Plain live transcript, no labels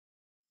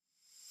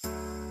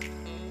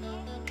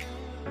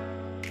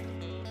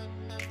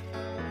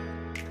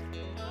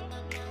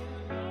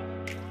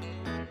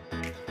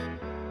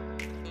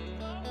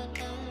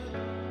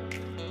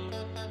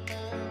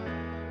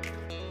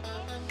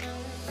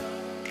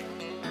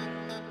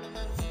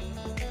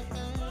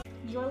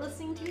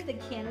the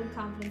Candid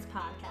Confidence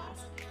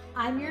Podcast.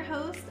 I'm your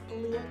host,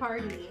 Leah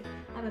Pardee.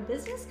 I'm a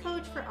business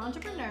coach for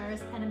entrepreneurs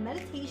and a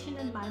meditation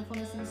and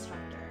mindfulness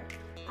instructor.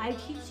 I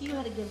teach you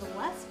how to give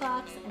less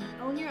fucks and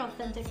own your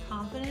authentic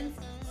confidence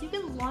so you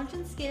can launch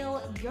and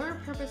scale your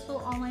purposeful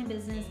online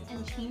business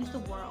and change the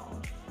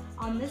world.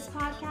 On this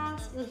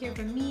podcast, you'll hear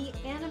from me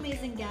and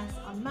amazing guests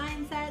on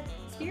mindset,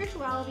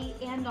 spirituality,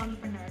 and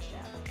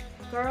entrepreneurship.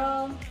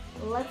 Girl,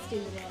 let's do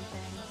the damn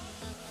thing.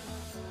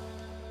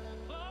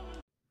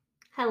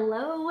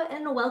 Hello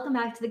and welcome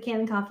back to the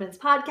Candid Confidence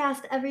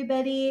Podcast,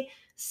 everybody.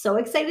 So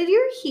excited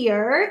you're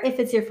here. If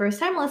it's your first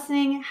time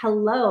listening,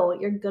 hello.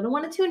 You're going to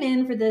want to tune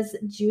in for this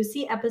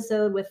juicy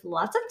episode with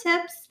lots of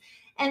tips.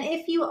 And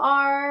if you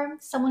are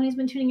someone who's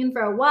been tuning in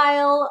for a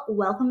while,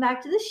 welcome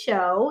back to the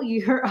show.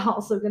 You're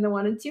also going to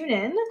want to tune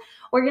in.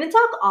 We're going to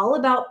talk all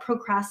about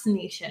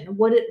procrastination,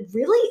 what it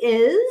really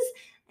is.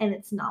 And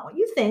it's not what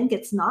you think.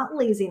 It's not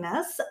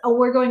laziness.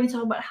 We're going to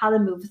talk about how to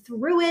move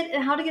through it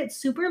and how to get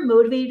super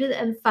motivated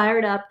and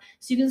fired up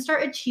so you can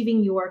start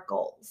achieving your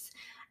goals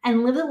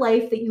and live the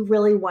life that you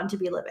really want to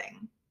be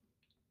living.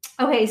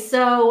 Okay,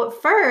 so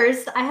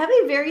first, I have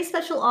a very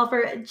special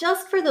offer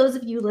just for those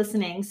of you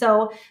listening.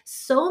 So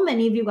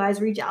many of you guys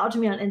reach out to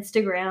me on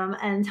Instagram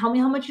and tell me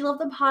how much you love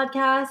the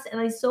podcast,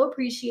 and I so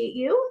appreciate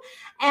you.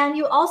 And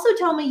you also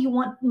tell me you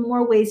want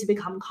more ways to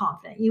become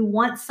confident. You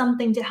want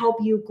something to help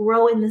you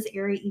grow in this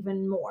area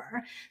even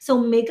more. So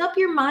Make Up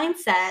Your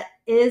Mindset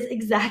is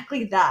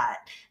exactly that.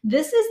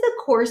 This is the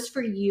course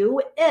for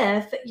you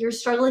if you're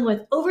struggling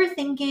with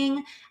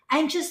overthinking,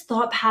 anxious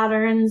thought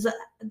patterns,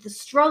 the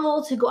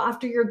struggle to go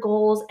after your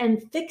goals,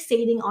 and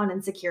fixating on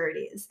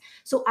insecurities.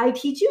 So I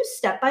teach you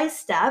step by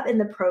step in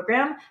the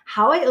program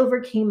how I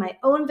overcame my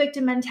own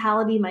victim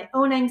mentality, my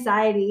own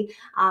anxiety,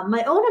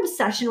 my own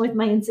obsession with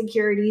my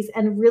insecurities,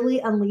 and really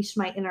unleashed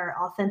my inner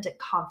authentic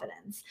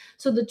confidence.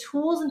 So the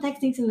tools and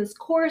techniques in this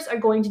course are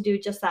going to do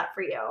just that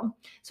for you.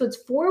 So it's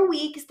 4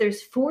 weeks.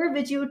 There's 4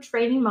 video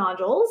training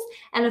modules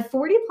and a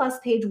 40+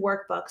 page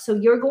workbook. So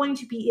you're going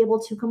to be able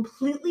to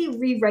completely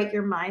rewrite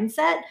your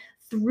mindset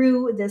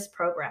through this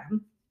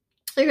program.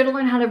 You're going to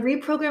learn how to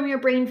reprogram your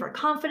brain for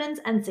confidence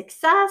and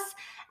success.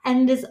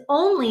 And it is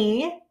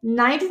only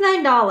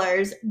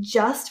 $99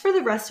 just for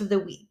the rest of the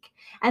week.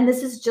 And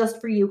this is just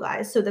for you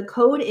guys. So the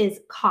code is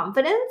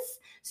confidence.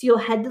 So you'll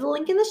head to the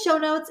link in the show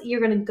notes.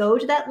 You're going to go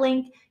to that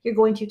link. You're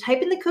going to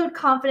type in the code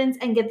confidence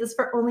and get this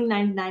for only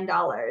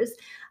 $99.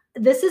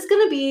 This is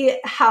going to be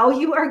how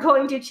you are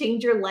going to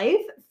change your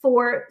life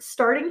for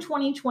starting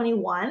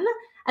 2021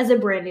 as a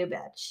brand new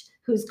bitch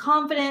who's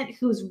confident,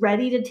 who's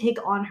ready to take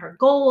on her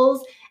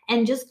goals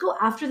and just go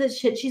after the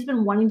shit she's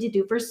been wanting to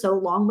do for so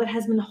long but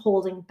has been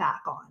holding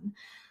back on.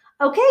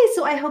 Okay,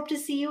 so I hope to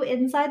see you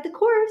inside the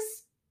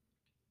course.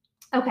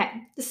 Okay,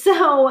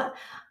 so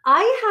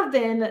I have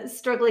been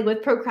struggling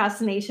with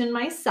procrastination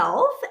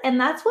myself, and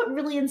that's what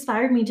really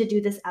inspired me to do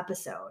this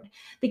episode.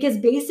 Because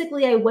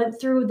basically, I went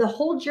through the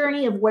whole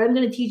journey of what I'm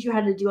going to teach you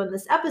how to do in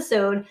this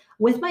episode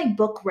with my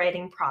book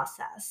writing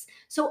process.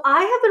 So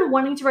I have been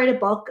wanting to write a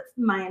book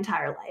my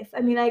entire life.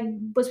 I mean, I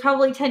was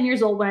probably 10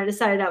 years old when I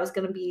decided I was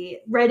going to be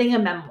writing a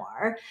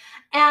memoir.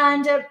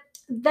 And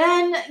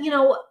then,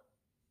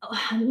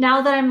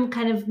 now that I'm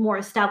kind of more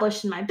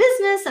established in my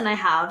business and I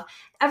have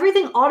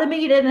everything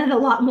automated and a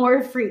lot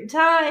more free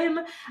time,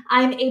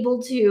 I'm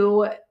able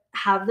to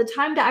have the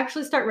time to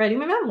actually start writing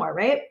my memoir,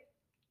 right?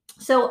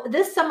 So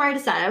this summer I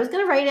decided I was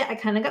going to write it. I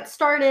kind of got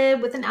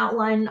started with an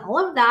outline and all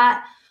of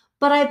that,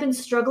 but I've been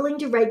struggling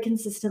to write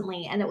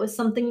consistently. And it was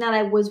something that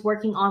I was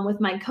working on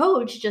with my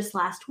coach just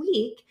last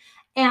week.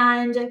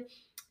 And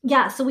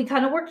yeah, so we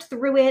kind of worked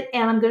through it,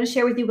 and I'm going to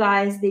share with you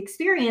guys the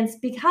experience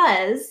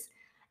because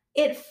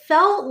it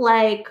felt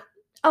like,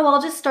 oh,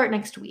 I'll just start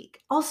next week.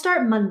 I'll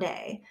start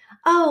Monday.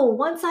 Oh,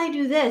 once I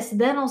do this,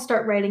 then I'll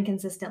start writing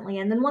consistently.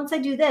 And then once I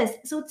do this.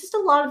 So it's just a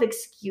lot of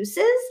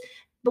excuses,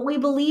 but we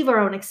believe our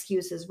own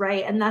excuses,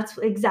 right? And that's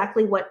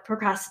exactly what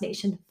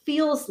procrastination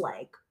feels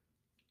like.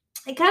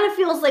 It kind of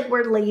feels like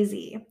we're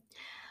lazy.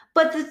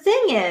 But the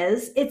thing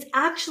is, it's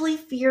actually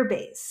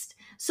fear-based.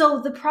 So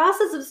the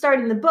process of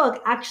starting the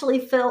book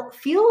actually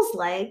feels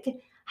like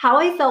how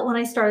I felt when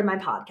I started my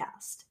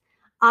podcast.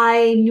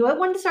 I knew I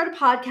wanted to start a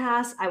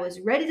podcast. I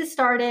was ready to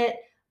start it,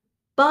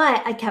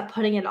 but I kept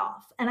putting it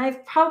off. And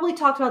I've probably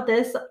talked about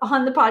this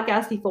on the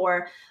podcast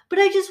before, but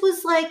I just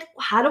was like,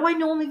 how do I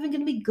know I'm even going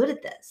to be good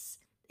at this?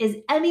 Is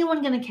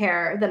anyone going to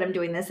care that I'm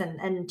doing this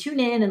and tune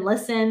in and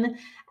listen?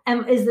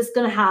 And is it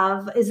going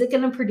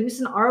to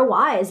produce an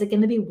ROI? Is it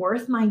going to be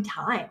worth my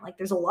time? Like,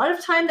 there's a lot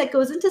of time that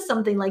goes into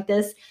something like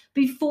this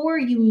before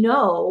you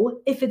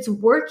know if it's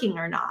working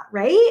or not,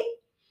 right?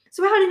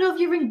 So how do you know if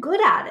you're even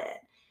good at it?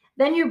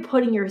 Then you're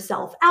putting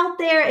yourself out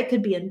there. It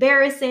could be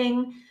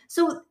embarrassing.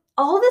 So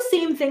all the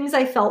same things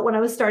I felt when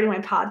I was starting my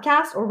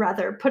podcast, or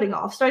rather putting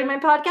off starting my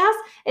podcast,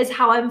 is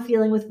how I'm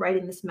feeling with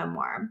writing this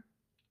memoir.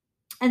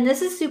 And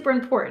this is super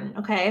important,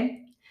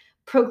 okay?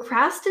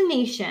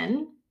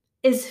 Procrastination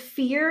is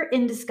fear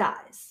in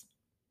disguise.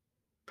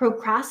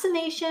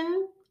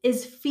 Procrastination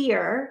is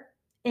fear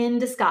in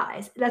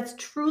disguise. That's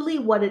truly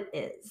what it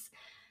is.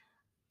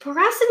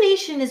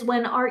 Procrastination is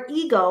when our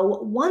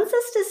ego wants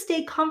us to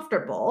stay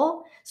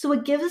comfortable, so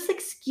it gives us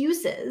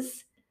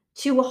excuses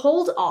to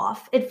hold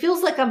off. It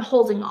feels like I'm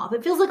holding off.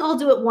 It feels like I'll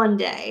do it one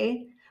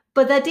day,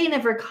 but that day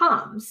never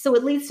comes. So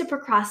it leads to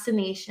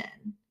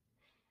procrastination.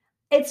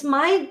 It's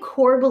my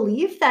core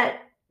belief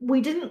that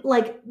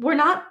we're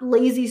not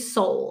lazy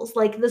souls.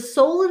 Like the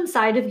soul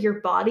inside of your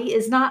body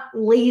is not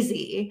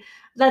lazy.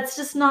 That's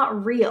just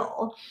not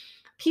real.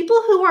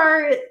 People who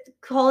are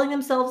calling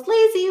themselves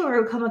lazy or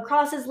who come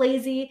across as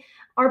lazy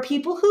are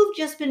people who've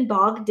just been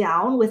bogged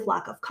down with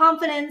lack of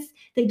confidence.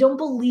 They don't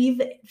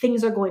believe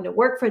things are going to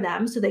work for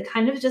them, so they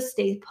kind of just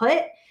stay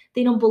put.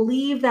 They don't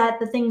believe that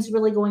the thing's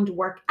really going to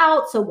work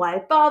out, so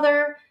why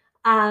bother?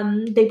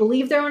 They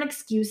believe their own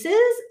excuses,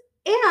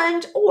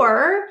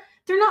 or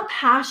they're not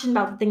passionate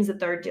about the things that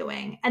they're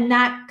doing. And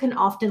that can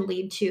often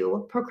lead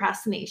to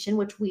procrastination,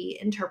 which we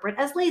interpret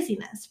as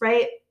laziness,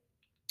 right?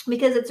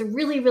 Because it's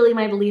really, really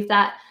my belief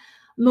that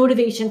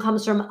motivation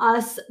comes from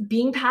us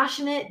being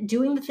passionate,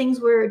 doing the things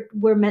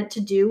we're meant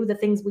to do, the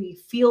things we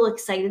feel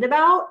excited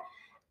about,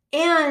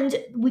 and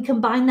we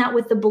combine that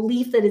with the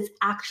belief that it's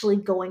actually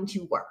going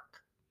to work.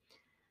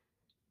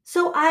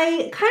 So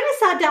I kind of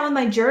sat down with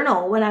my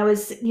journal when I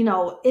was,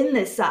 in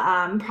this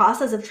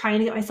process of trying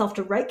to get myself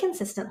to write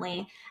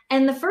consistently.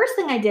 And the first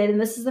thing I did,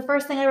 and this is the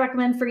first thing I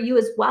recommend for you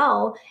as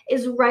well,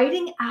 is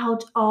writing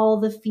out all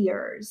the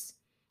fears.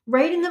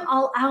 Writing them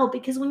all out,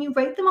 because when you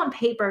write them on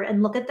paper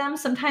and look at them,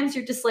 sometimes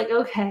you're just like,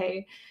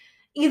 okay,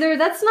 either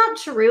that's not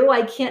true,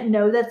 I can't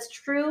know that's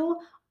true,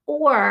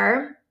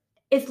 or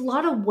it's a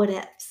lot of what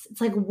ifs.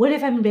 It's like, what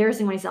if I'm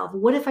embarrassing myself?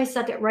 What if I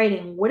suck at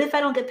writing? What if I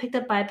don't get picked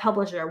up by a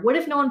publisher? What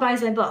if no one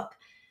buys my book?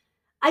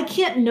 I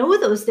can't know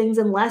those things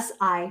unless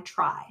I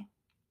try.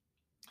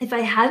 If I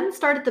hadn't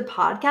started the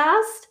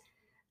podcast,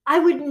 I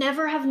would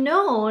never have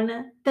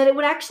known that it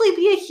would actually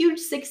be a huge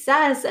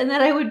success and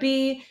that I would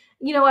be,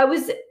 I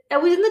was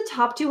in the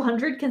top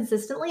 200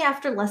 consistently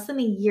after less than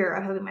a year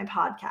of having my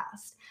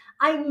podcast.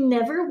 I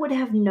never would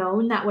have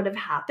known that would have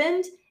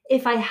happened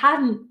if I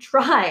hadn't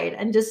tried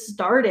and just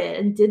started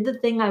and did the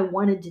thing I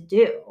wanted to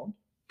do.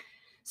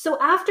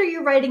 So after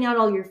you're writing out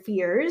all your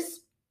fears,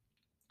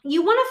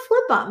 you want to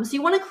flip them. So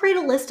you want to create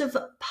a list of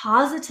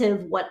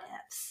positive what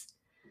ifs.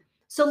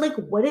 So like,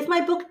 what if my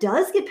book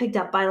does get picked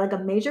up by like a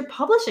major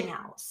publishing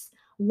house?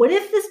 What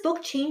if this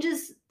book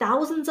changes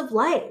thousands of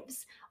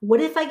lives? What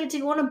if I get to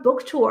go on a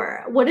book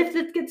tour? What if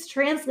it gets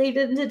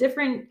translated into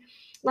different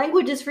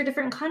languages for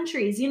different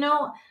countries?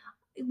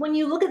 When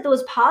you look at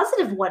those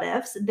positive what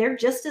ifs, they're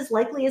just as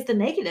likely as the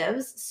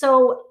negatives.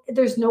 So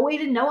there's no way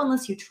to know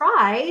unless you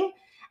try.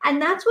 And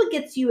that's what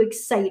gets you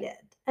excited.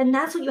 And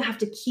that's what you have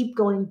to keep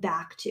going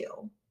back to.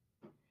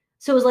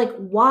 So it was like,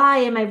 why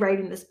am I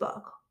writing this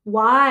book?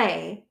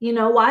 Why?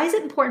 Why is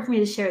it important for me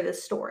to share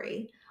this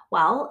story?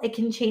 Well, it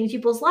can change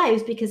people's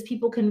lives because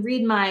people can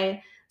read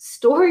my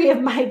story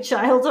of my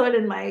childhood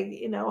and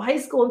my, high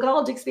school and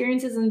college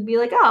experiences and be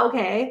like, oh,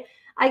 okay,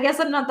 I guess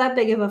I'm not that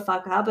big of a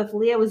fuck up if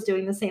Leah was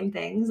doing the same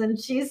things and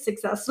she's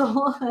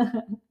successful,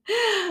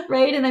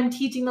 right? And I'm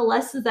teaching the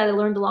lessons that I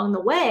learned along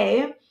the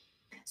way.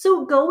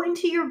 So go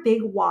into your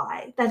big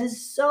why. That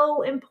is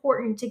so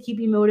important to keep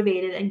you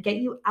motivated and get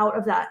you out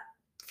of that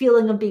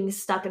feeling of being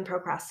stuck in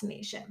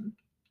procrastination.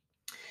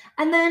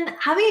 And then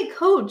having a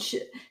coach,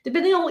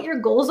 depending on what your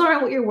goals are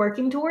and what you're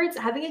working towards,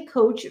 having a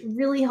coach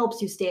really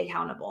helps you stay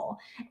accountable.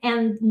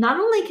 And not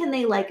only can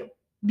they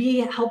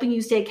be helping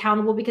you stay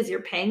accountable because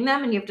you're paying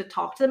them and you have to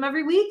talk to them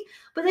every week,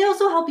 but they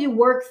also help you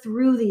work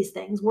through these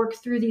things, work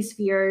through these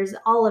fears,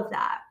 all of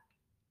that.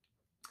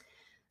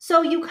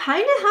 So you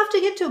kind of have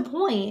to get to a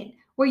point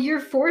where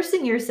you're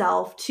forcing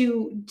yourself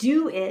to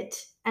do it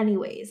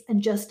anyways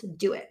and just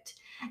do it.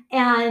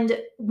 And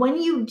when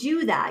you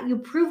do that, you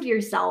prove to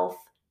yourself,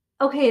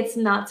 okay, it's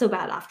not so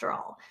bad after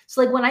all.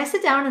 So when I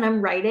sit down and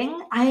I'm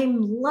writing,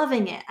 I'm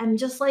loving it. I'm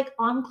just like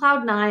on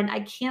cloud nine. I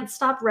can't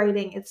stop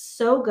writing. It's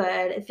so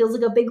good. It feels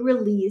like a big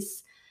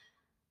release.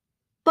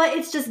 But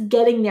it's just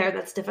getting there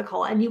that's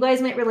difficult. And you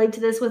guys might relate to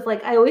this with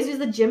I always use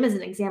the gym as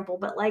an example,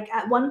 but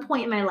at one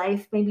point in my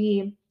life,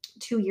 maybe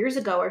 2 years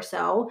ago or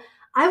so,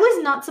 I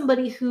was not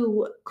somebody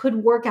who could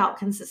work out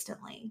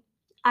consistently.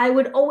 I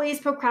would always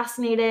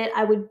procrastinate it.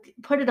 I would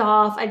put it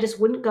off. I just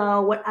wouldn't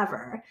go,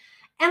 whatever.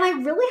 And I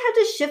really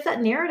had to shift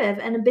that narrative.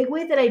 And a big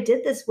way that I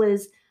did this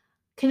was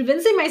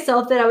convincing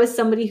myself that I was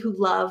somebody who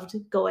loved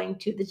going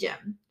to the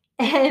gym.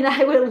 And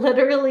I would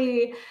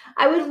literally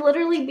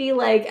be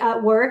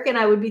at work and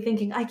I would be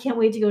thinking, I can't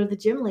wait to go to the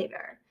gym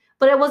later.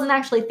 But I wasn't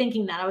actually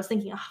thinking that. I was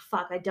thinking, oh,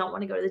 fuck, I don't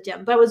want to go to the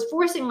gym. But I was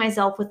forcing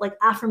myself with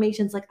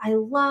affirmations I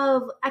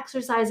love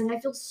exercising. I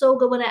feel so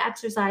good when I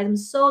exercise. I'm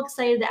so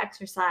excited to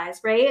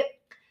exercise, right?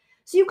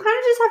 So you kind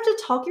of just have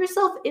to talk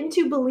yourself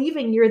into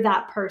believing you're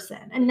that person.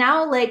 And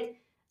now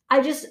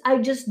I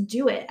just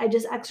do it. I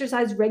just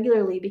exercise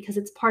regularly because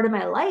it's part of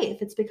my life.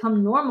 It's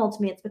become normal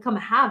to me. It's become a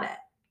habit.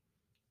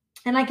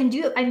 And I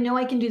know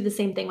I can do the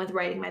same thing with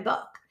writing my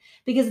book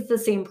because it's the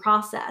same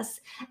process.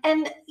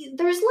 And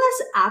there's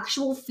less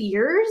actual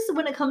fears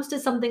when it comes to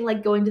something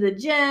like going to the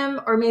gym,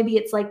 or maybe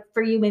it's like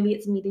for you, maybe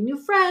it's meeting new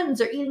friends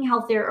or eating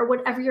healthier or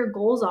whatever your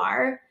goals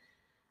are.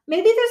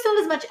 Maybe there's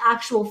not as much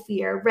actual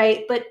fear,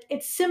 right? But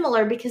it's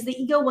similar because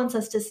the ego wants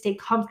us to stay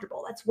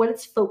comfortable. That's what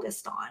it's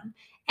focused on.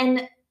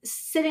 And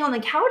sitting on the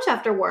couch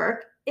after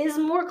work is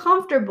more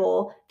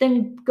comfortable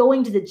than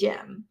going to the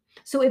gym.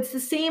 So it's the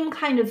same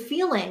kind of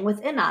feeling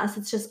within us.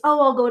 It's just,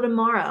 oh, I'll go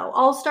tomorrow.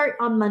 I'll start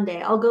on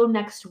Monday. I'll go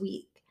next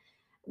week.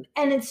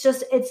 And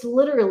it's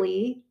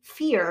literally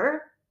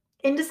fear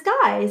in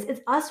disguise.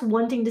 It's us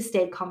wanting to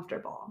stay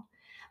comfortable.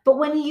 But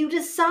when you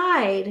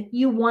decide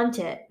you want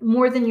it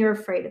more than you're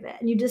afraid of it,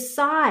 and you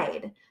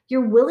decide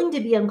you're willing to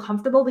be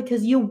uncomfortable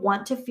because you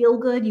want to feel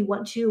good, you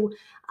want to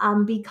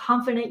be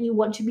confident, you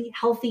want to be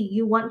healthy,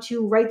 you want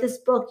to write this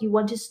book, you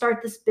want to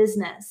start this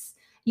business,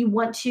 you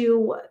want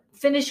to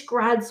finish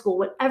grad school,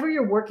 whatever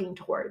you're working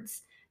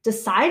towards,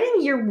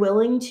 deciding you're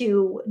willing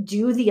to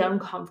do the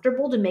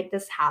uncomfortable to make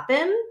this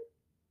happen,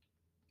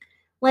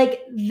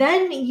 like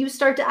then you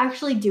start to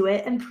actually do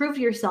it and prove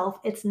to yourself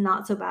it's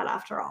not so bad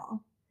after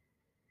all.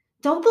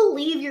 Don't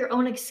believe your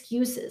own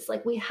excuses.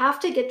 Like we have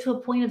to get to a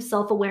point of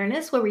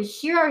self-awareness where we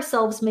hear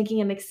ourselves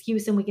making an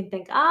excuse and we can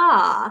think,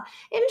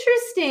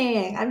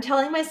 interesting. I'm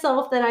telling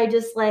myself that I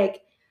just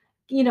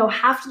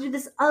have to do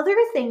this other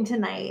thing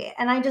tonight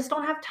and I just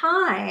don't have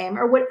time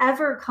or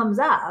whatever comes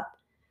up.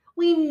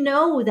 We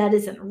know that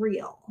isn't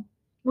real.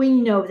 We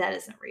know that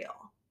isn't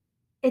real.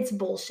 It's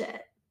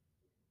bullshit.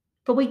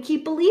 But we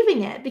keep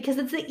believing it because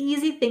it's the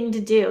easy thing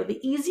to do. The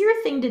easier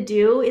thing to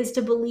do is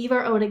to believe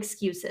our own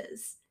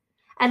excuses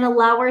and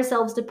allow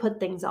ourselves to put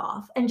things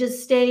off and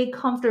just stay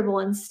comfortable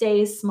and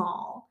stay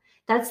small.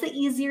 That's the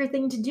easier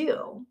thing to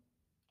do.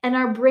 And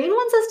our brain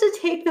wants us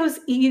to take those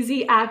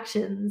easy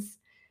actions,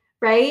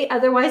 right?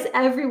 Otherwise,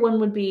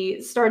 everyone would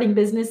be starting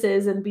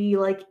businesses and be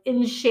like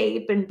in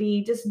shape and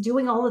be just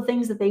doing all the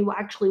things that they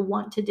actually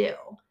want to do.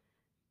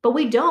 But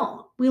we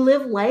don't. We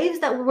live lives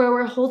where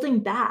we're holding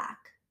back.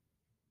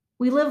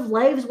 We live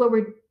lives where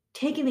we're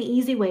taking the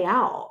easy way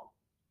out.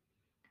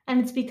 And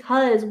it's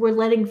because we're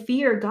letting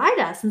fear guide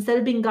us instead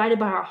of being guided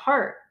by our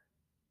heart.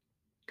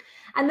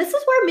 And this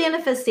is where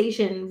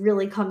manifestation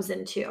really comes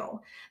into,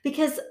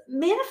 because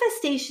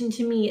manifestation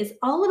to me is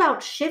all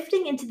about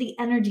shifting into the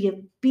energy of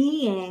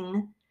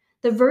being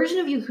the version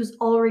of you who's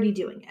already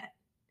doing it.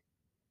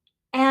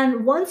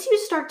 And once you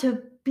start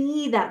to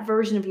be that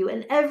version of you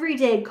and every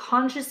day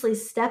consciously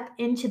step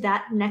into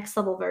that next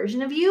level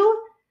version of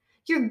you,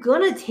 you're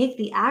going to take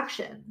the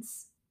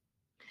actions,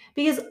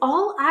 because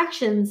all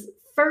actions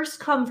first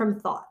come from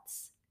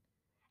thoughts,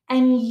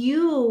 and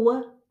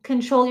you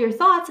control your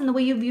thoughts and the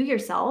way you view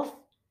yourself,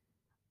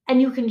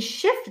 and you can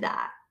shift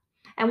that.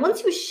 And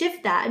once you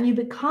shift that and you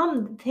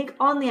take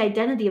on the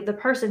identity of the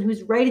person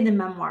who's writing the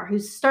memoir,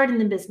 who's starting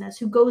the business,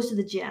 who goes to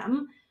the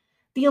gym,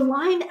 the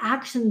aligned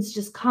actions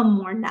just come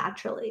more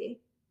naturally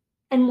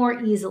and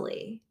more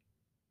easily.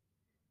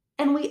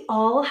 And we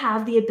all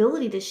have the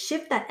ability to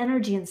shift that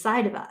energy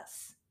inside of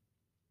us.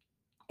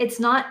 It's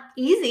not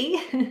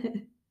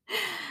easy.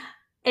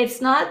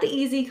 It's not the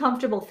easy,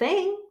 comfortable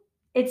thing.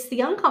 It's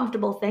the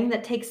uncomfortable thing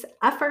that takes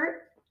effort.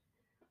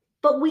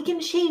 But we can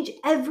change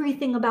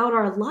everything about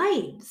our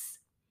lives.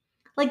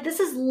 Like, this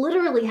is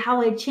literally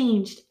how I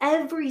changed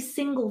every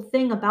single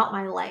thing about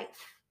my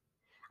life.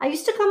 I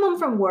used to come home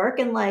from work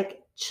and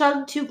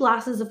chug 2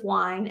 glasses of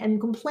wine and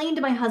complain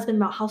to my husband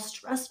about how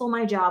stressful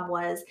my job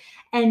was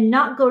and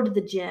not go to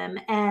the gym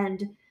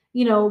and,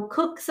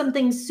 cook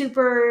something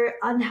super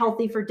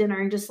unhealthy for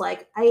dinner. And just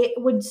I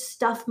would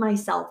stuff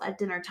myself at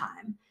dinner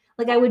time.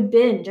 I would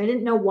binge. I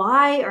didn't know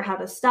why or how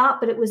to stop,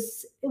 but it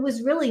was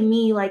really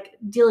me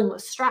dealing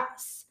with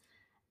stress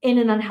in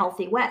an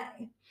unhealthy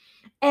way.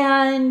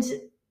 And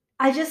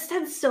I just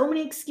had so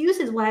many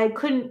excuses why I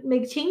couldn't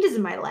make changes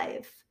in my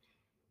life.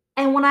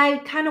 And when I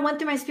kind of went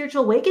through my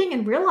spiritual awakening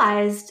and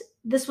realized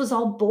this was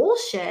all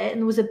bullshit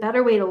and was a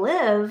better way to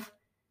live,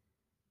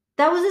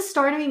 that was the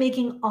start of me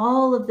making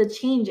all of the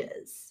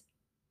changes.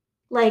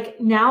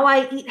 Now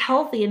I eat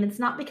healthy, and it's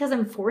not because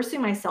I'm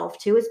forcing myself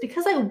to, it's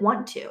because I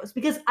want to. It's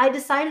because I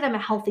decided I'm a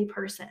healthy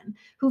person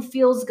who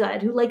feels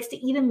good, who likes to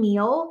eat a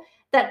meal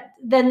that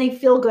then they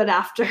feel good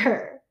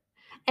after.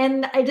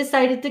 And I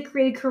decided to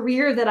create a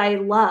career that I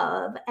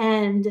love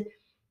and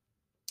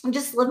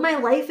just live my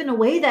life in a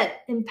way that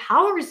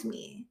empowers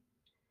me.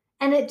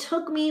 And it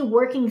took me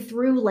working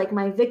through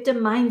my victim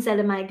mindset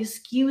and my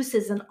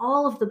excuses and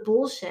all of the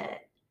bullshit,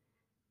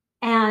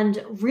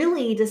 and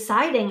really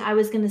deciding I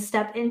was going to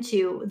step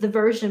into the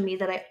version of me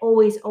that I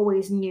always,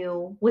 always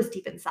knew was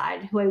deep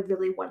inside, who I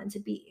really wanted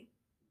to be.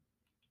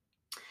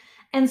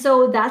 And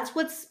so that's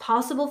what's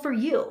possible for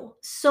you.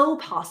 So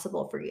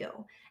possible for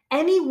you.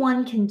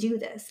 Anyone can do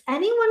this.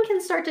 Anyone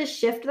can start to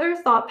shift their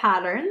thought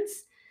patterns,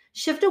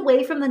 shift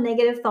away from the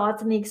negative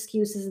thoughts and the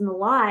excuses and the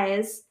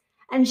lies,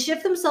 and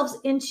shift themselves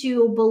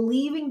into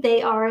believing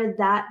they are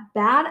that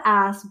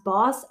badass,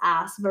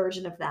 boss-ass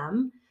version of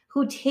them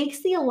who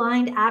takes the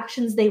aligned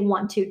actions they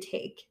want to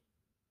take.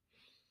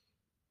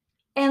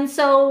 And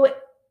so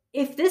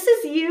If this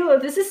is you,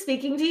 if this is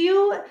speaking to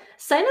you,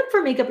 sign up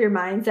for Make Up Your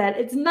Mindset.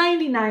 It's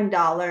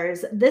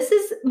 $99. This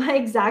is my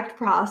exact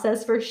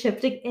process for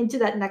shifting into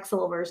that next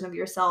level version of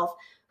yourself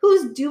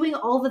who's doing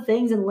all the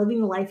things and living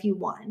the life you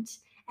want.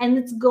 And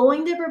it's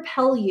going to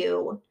propel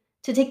you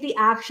to take the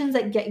actions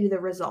that get you the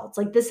results.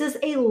 Like, this is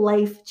a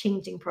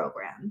life-changing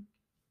program.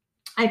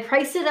 I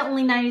priced it at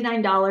only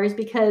 $99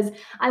 because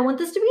I want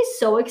this to be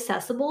so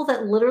accessible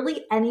that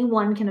literally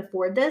anyone can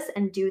afford this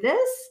and do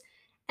this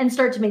and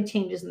start to make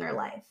changes in their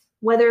life.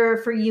 Whether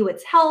for you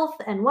it's health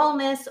and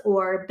wellness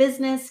or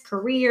business,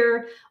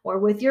 career, or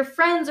with your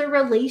friends or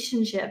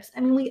relationships.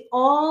 I mean, we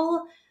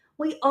all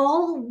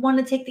want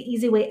to take the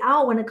easy way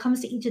out when it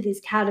comes to each of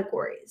these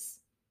categories.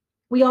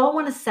 We all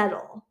want to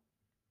settle.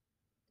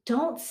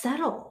 Don't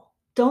settle.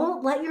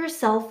 Don't let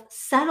yourself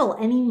settle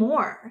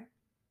anymore.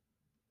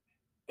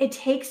 It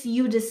takes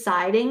you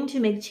deciding to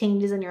make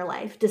changes in your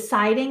life,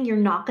 deciding you're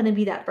not going to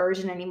be that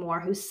version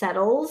anymore who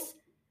settles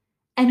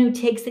and who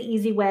takes the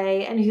easy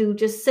way and who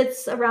just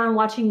sits around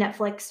watching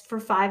Netflix for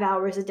 5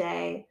 hours a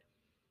day.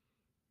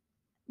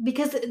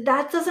 Because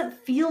that doesn't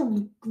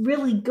feel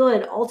really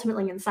good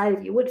ultimately inside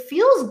of you. What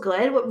feels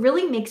good, what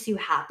really makes you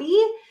happy,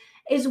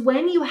 is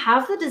when you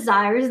have the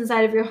desires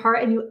inside of your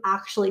heart and you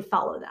actually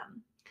follow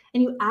them.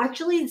 And you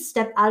actually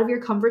step out of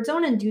your comfort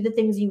zone and do the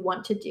things you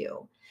want to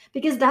do.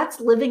 Because that's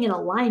living in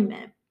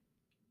alignment.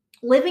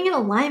 Living in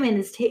alignment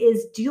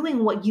is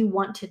doing what you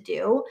want to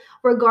do,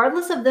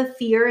 regardless of the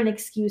fear and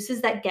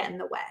excuses that get in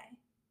the way.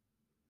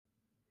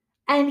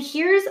 And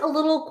here's a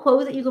little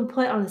quote that you can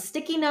put on a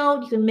sticky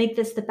note. You can make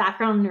this the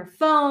background on your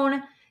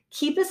phone.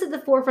 Keep this at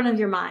the forefront of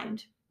your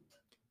mind.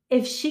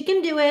 If she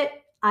can do it,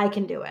 I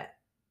can do it.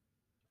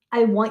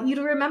 I want you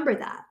to remember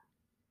that.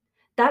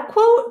 That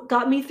quote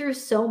got me through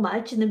so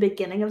much in the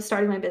beginning of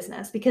starting my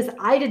business because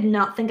I did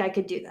not think I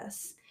could do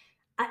this.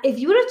 If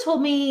you would have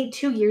told me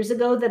 2 years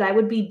ago that I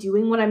would be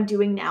doing what I'm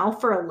doing now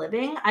for a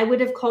living, I would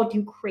have called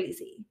you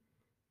crazy.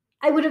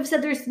 I would have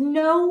said, there's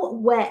no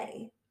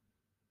way.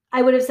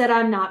 I would have said,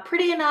 I'm not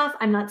pretty enough.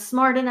 I'm not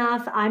smart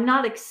enough. I'm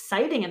not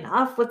exciting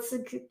enough.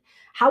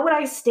 How would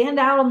I stand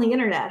out on the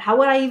internet? How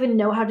would I even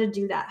know how to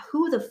do that?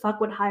 Who the fuck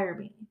would hire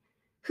me?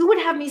 Who would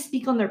have me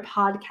speak on their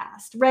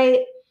podcast,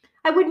 right?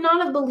 I would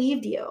not have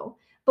believed you.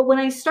 But when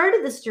I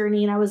started this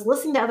journey and I was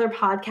listening to other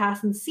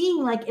podcasts and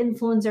seeing like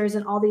influencers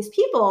and all these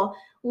people,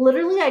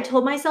 literally I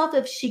told myself,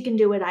 if she can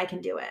do it, I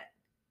can do it.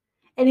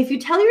 And if you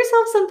tell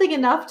yourself something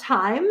enough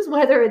times,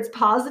 whether it's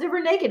positive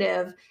or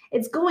negative,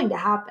 it's going to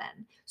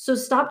happen. So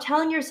stop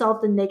telling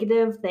yourself the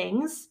negative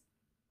things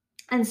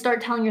and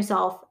start telling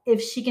yourself,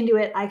 if she can do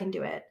it, I can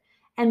do it.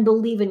 And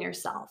believe in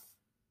yourself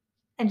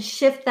and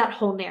shift that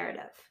whole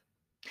narrative.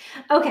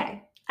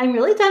 Okay, I'm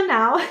really done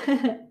now.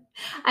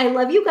 I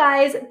love you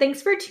guys.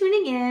 Thanks for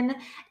tuning in.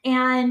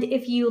 And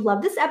if you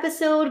love this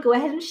episode, go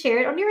ahead and share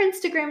it on your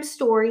Instagram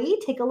story.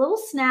 Take a little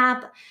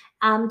snap,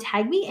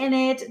 tag me in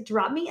it,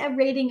 drop me a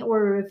rating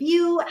or a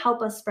review,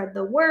 help us spread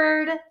the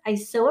word. I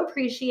so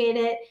appreciate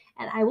it.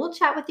 And I will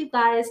chat with you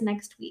guys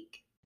next week.